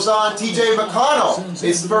foul goes on TJ McConnell.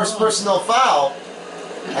 His first personal foul.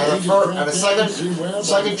 And the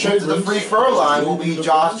second trip to the free throw line will be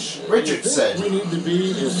Josh Richardson. We need to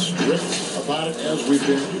be as strict about it as we've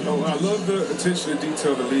been. I love the attention to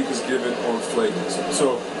detail the league is given on flagrants.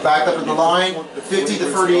 So back up at the line,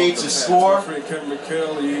 50-38 to score. Kevin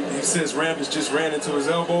McHale, he says Rambis just ran into his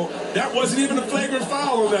elbow. That wasn't even a flagrant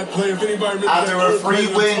foul on that play. If anybody remembers after our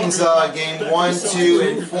 3 wins, game 1, 2,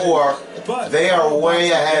 and 4, they are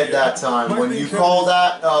way ahead that time. When you call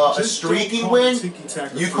that a streaky win,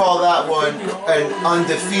 you call that one an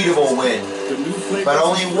undefeatable win. But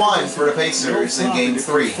only 1 for the Pacers in game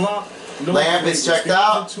 3. Lamb is checked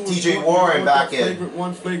out. TJ Warren back in. And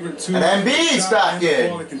Embiid's back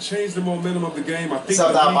in. It can change the momentum of the game. I think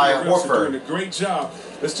subbed out by Horford. doing a great job.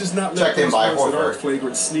 Let's just not checked let in by those that Horford. aren't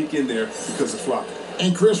flagrant sneak in there because of flopping.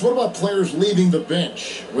 And Chris, what about players leaving the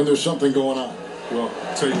bench when there's something going on? Well,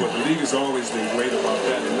 I'll tell you what, the league has always been great about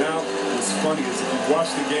that. And now, what's funny is if you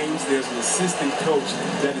watch the games, there's an assistant coach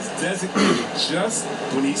that is designated just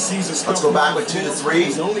when he sees a Let's go back with 2 to 3.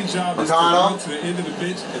 His only job is to McConnell. run to the end of the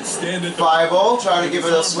bench and stand at the 5-0, trying to give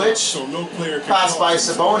it a switch. So no player can Pass by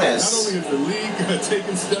Sabonis. Not only is the league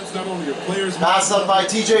taking steps, not only are players... Pass up by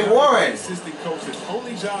TJ Warren. Assistant coach, his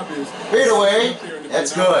only job is... Fade away.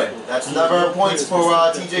 That's good. That's another points for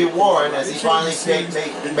TJ Warren as he finally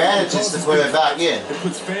manages to put it back in. It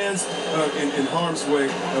puts fans in harm's way.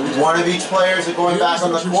 One of each players are going back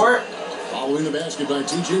on the court. Following the basket by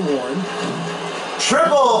TJ Warren.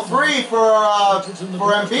 Triple 3 for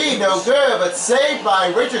Embiid, no good, but saved by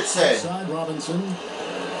Richardson. Side Robinson.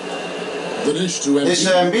 The dish to Embiid. Dish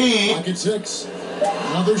to Embiid. Pocket 6.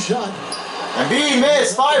 Another shot. Embiid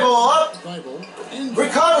missed. 5-0 up.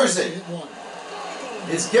 Recovers it.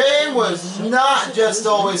 His game was not just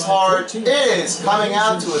always hard. It is coming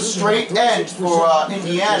out to a straight end for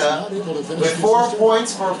Indiana with 4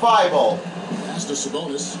 points for 5-0. Pass to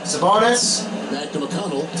Sabonis. Sabonis Back to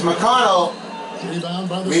McConnell. to McConnell.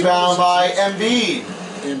 Rebound by Embiid.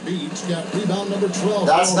 Embiid's got rebound number 12.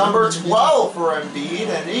 That's number 12 for Embiid.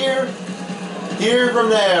 And here from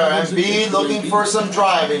there, Embiid looking for some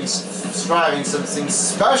driving something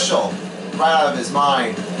special right out of his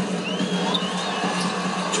mind.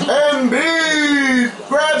 Embiid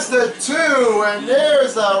grabs the 2, and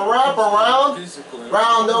there's the wraparound.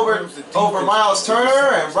 Round over Miles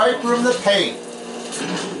Turner, and right from the paint.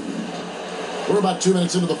 We're about 2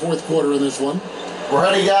 minutes into the fourth quarter in this one. We're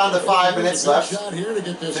heading down to 5 minutes left.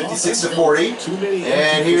 56-40.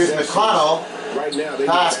 And here's McConnell.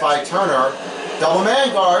 Pass by Turner. Double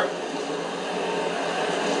man guard.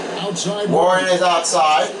 Warren is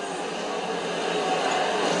outside.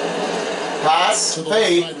 Pass,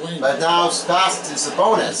 fade, but now pass to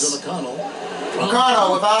Sabonis.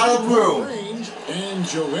 McConnell without a room.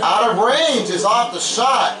 Out of range is off the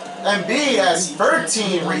shot. Embiid has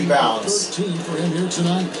 13 rebounds. 13 for him here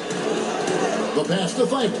tonight. The pass to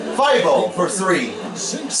Thibault. Thibault for 3.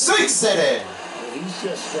 Six. Sinks it in. He's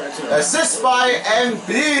just stretching it. Assist by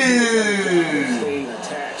Embiid. Staying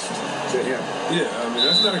attached to him. Yeah, I mean,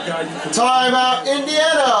 that's not a guy you can... Timeout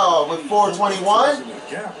Indiana with 4:21.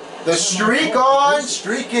 The streak on,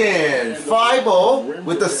 streaking. Thibault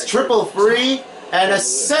with the triple free and a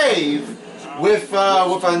save with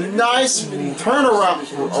a nice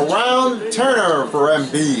around turner for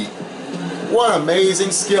Embiid. What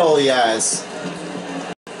amazing skill he has.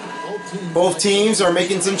 Both teams are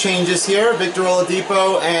making some changes here. Victor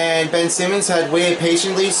Oladipo and Ben Simmons had waited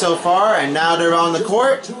patiently so far, and now they're on the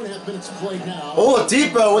court. 2.5 minutes played now.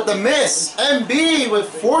 Oladipo with the miss. Embiid with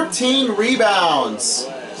 14 rebounds.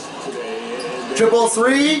 Triple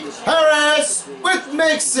three. Harris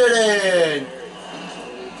makes it in.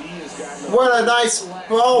 What a nice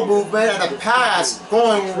ball movement and a pass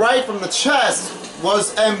going right from the chest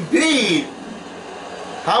was Embiid.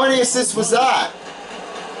 How many assists was that?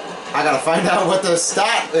 I gotta find out what the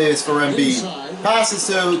stat is for Embiid. Passes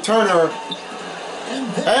to Turner.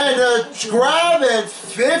 And grab it.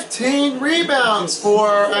 15 rebounds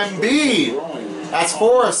for Embiid. That's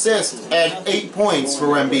 4 assists and 8 points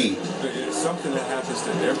for Embiid. It's something that happens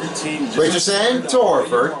to every team. Richardson to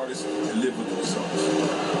Horford.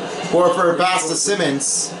 Horford pass to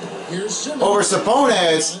Simmons. Here's Simmons. Over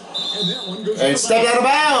Sabonis. And that one goes And stepped out of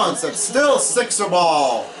bounds. It's still Sixer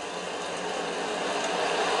ball.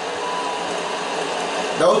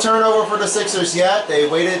 No turnover for the Sixers yet. They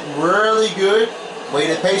waited really good.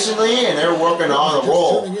 Waited patiently, and they're working on a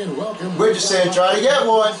roll. Richardson tried to get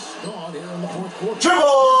one.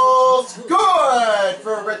 Dribble! Good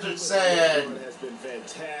for Richardson.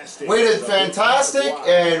 Waited fantastic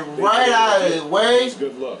and right out of the way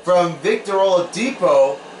from Victor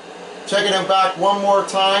Oladipo. Checking him back one more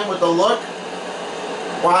time with the look.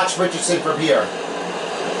 Watch Richardson from here.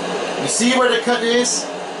 You see where the cut is?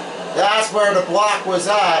 That's where the block was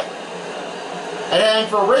at. And then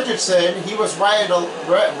for Richardson, he was right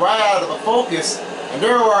out of the focus, and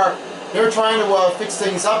they're trying to fix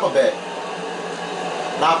things up a bit.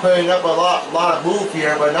 Not putting up a lot of move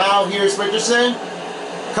here, but now here's Richardson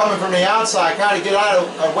coming from the outside, kind of get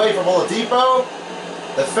away from Oladipo.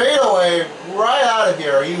 The fadeaway right out of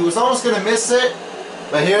here. He was almost going to miss it,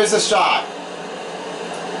 but here's the shot.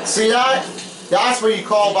 See that? That's what you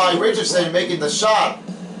call by Richardson making the shot.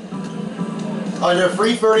 Under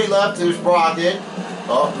 3:30 left, there's Brogdon.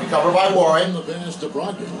 Oh, recovered by Warren.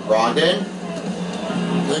 Brogdon.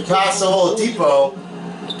 Pass to Oladipo.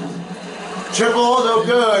 Triple, no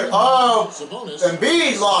good. Oh,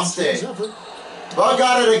 Embiid lost it. But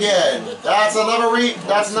got it again. That's another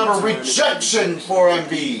rejection for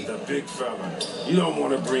Embiid. The big fella. You don't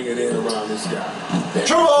want to bring it in around this guy.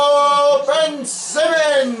 Triple! Ben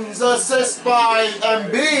Simmons assist by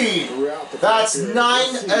Embiid. That's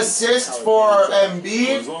 9 assists for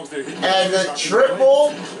Embiid. And the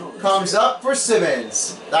triple comes up for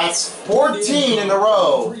Simmons. That's 14 in a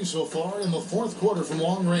row. So far in the fourth quarter from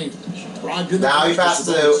long range. Now he passes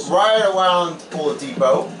it right around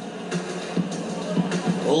Oladipo.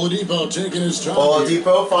 Oladipo taking his time.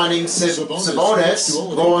 Oladipo finding Sabonis,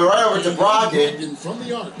 going right over to Brogdon. From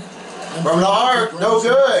the arc. From the arc, no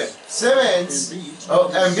good. Simmons,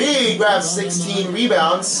 Embiid grabs 16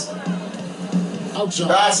 rebounds.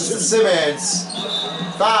 Passes to Simmons.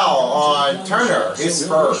 Foul on Turner, his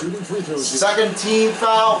first. Second team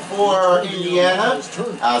foul for Indiana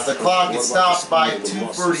as the clock is stopped by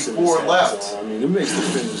 2:34 left. I mean, it makes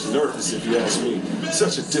defenders nervous if you ask me.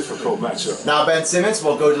 Such a difficult matchup. Now Ben Simmons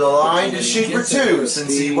will go to the line to shoot for 2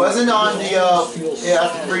 since he wasn't on the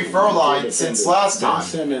free throw line since last time.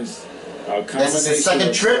 This is his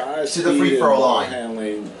second trip to the free throw line.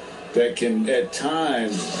 Handling that can at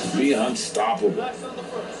times be unstoppable.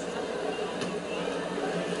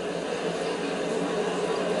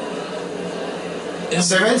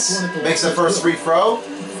 Simmons makes the first free throw.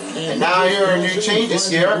 And now here are new changes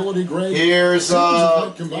here. Here's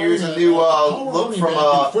a new look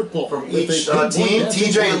from each team.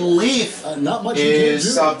 TJ Leaf is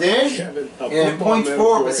subbed in point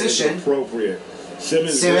forward position.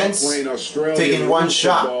 Simmons taking one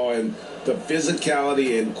shot. And the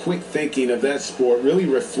physicality and quick thinking of that sport really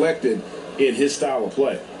reflected in his style of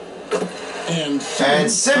play. And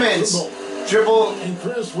Simmons trips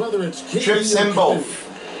him both.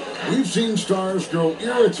 We've seen stars grow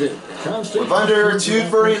irritated. With under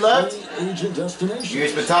 2:30 left,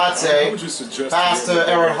 here's Batadze. Pass to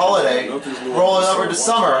Aaron Holiday. Rolling over to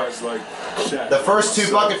Summer. The first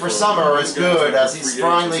two bucket for Summer is good, as he's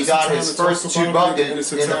finally got his first two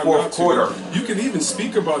buckets in the fourth quarter. You can even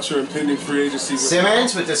speak about your impending free agency.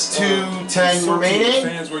 Simmons with just 2:10 remaining.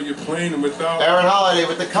 Fans where you're playing and without Aaron Holiday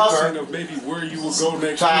with the cover. of maybe where you will go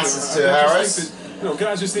next Passes year. to Harris. You know,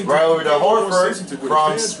 guys just think Right over to they're more Horford sensitive. from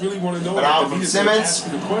Fans really want to know an out if from he's Simmons.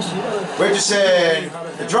 asking the question. Richardson,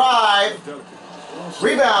 the drive.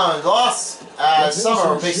 Rebound, loss.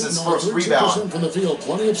 Summer picks his first rebound. From the field,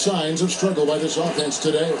 plenty of signs of struggle by this offense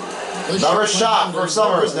today. Another shot for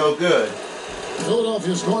Summer is no good.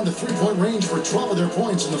 Philadelphia's gone to three-point range for 12 of their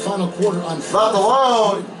points in the final quarter on Left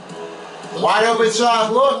alone. Wide open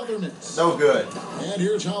shot, look. No good. And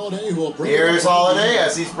here's Holiday, who will bring Here's Holiday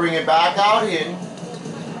as he's bringing back out in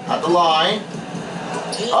at the line.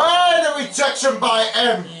 And the rejection by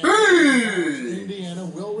Embiid. Indiana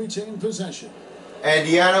will retain possession.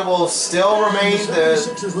 Indiana will still remain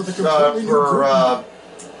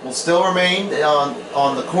will still remain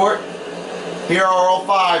on the court. Here are all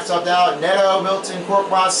five subbed out: Neto, Milton,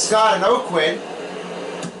 Korkmaz, Scott, and O'Quinn.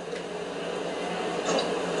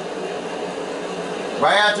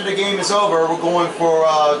 Right after the game is over, we're going for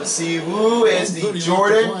to see who is the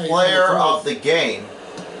Jordan Player of the Game.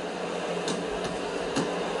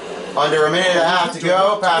 Under a minute and a half to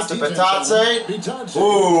go, pass to Bitadze.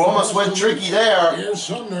 Ooh, almost went tricky there. Here's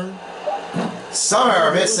Sumner.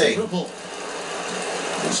 Summer missing.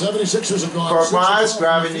 The 76ers have gone Korkmaz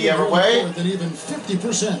grabbing the other way. Than even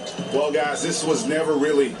 50%. Well, guys, this was never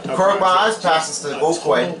really a Korkmaz passes to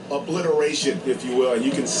O'Quinn. Obliteration, if you will.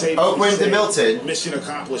 You can say O'Quinn to Milton. Mission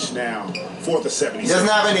accomplished now for the 76ers. He doesn't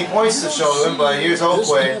have any points to show him, but here's This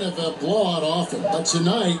O'Quinn. kind of a blowout often, but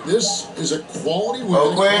tonight this is a quality win.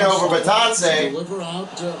 O'Quinn over Bitadze. Deliver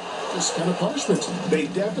out this kind of punishment. They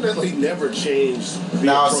definitely never changed. The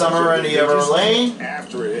Now approach. Summer in the They other just lane. went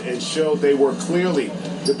after it and showed they were clearly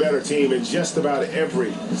the better team in just about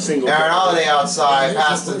every single. Aaron Holiday outside,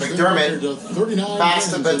 pass to Here's the McDermott. first 39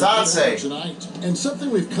 Pass to wins in the Bitadze. tonight. And something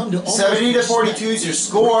we've come to almost 70 to 42 is your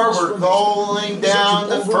score. We're going down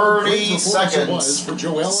to 30 seconds.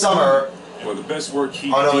 Summer. Well, the best work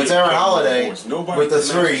he Oh, no, it's did Aaron kept Holiday the force. Nobody with the can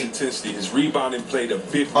match his three. intensity. His rebounding played a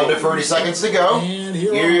big Under role. 30 seconds to go. And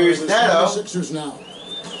here Here's are the Neto. 76ers now.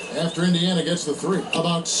 After Indiana gets the three.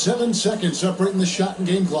 About 7 seconds separating the shot and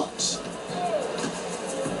game clocks.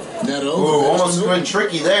 Neto. Ooh, almost went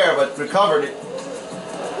tricky there, but recovered it.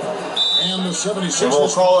 And the 76ers. And we'll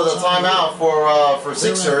call it a timeout for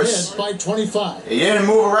Sixers. They're ahead by 25. He didn't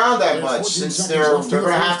move around that There's much 14 since seconds they're left in the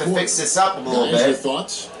going to have fourth to fix this up a little Guys, your bit.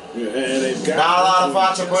 thoughts? Yeah, and they've got Not a lot of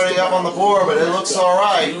thoughts are putting up on the board, but it looks all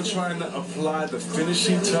right. Still trying to apply the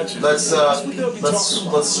finishing touches. Let's That's what they'll be talking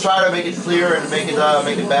about. let's try to make it clear and make it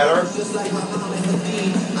better.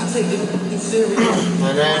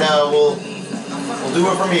 And then we'll do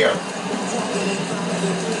it from here.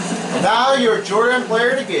 And now your Jordan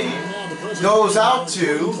Player of the Game goes out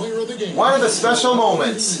to one of the special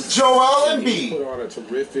moments, Joel Embiid. Put on a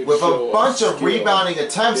terrific With show a bunch of skill rebounding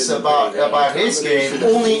attempts in the about paint. his game,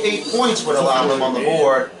 only 8 points would allow him on the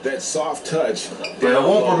board. That soft touch. But it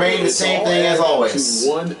won't remain the same thing as always.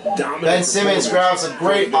 Ben Simmons grabs a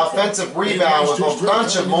great offensive rebound with a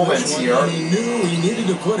bunch of moments here. He knew he needed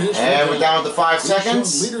to put his And we're foot down to 5 He showed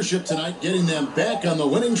seconds. leadership tonight, getting them back on the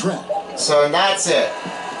winning track. So that's it.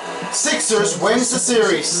 Sixers wins the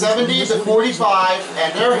series 70 to 45,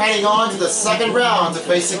 and they're heading on to the second round to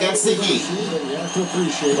face against the Heat. You have to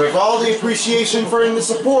appreciate With all the appreciation for the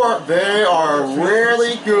support, they are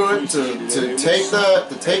really good to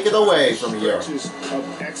take it away from here.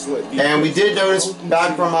 And we did notice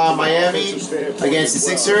back from Miami against the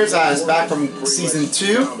Sixers, as back from season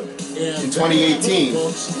 2 in 2018.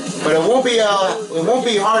 But it won't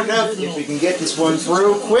be hard enough if we can get this one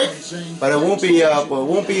through quick. But it won't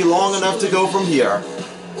be long enough to go from here.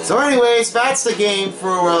 So, anyways, that's the game for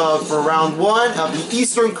round 1 of the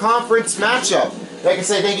Eastern Conference matchup. Like I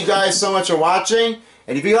say, thank you guys so much for watching.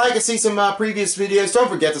 And if you'd like to see some previous videos, don't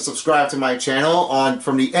forget to subscribe to my channel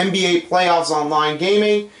from the NBA Playoffs Online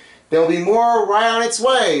Gaming. There'll be more right on its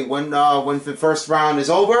way when the first round is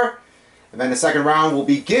over. And then the second round will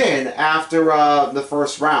begin after the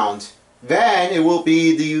first round. Then it will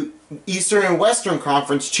be the Eastern and Western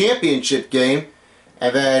Conference Championship game.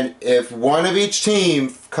 And then if one of each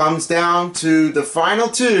team comes down to the final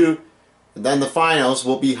 2, then the finals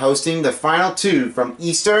will be hosting the final 2 from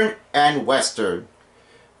Eastern and Western.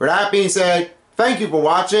 With that being said, thank you for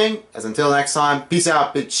watching. As until next time, peace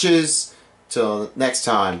out, bitches. Till next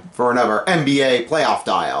time for another NBA Playoff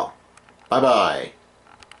Dial. Bye-bye.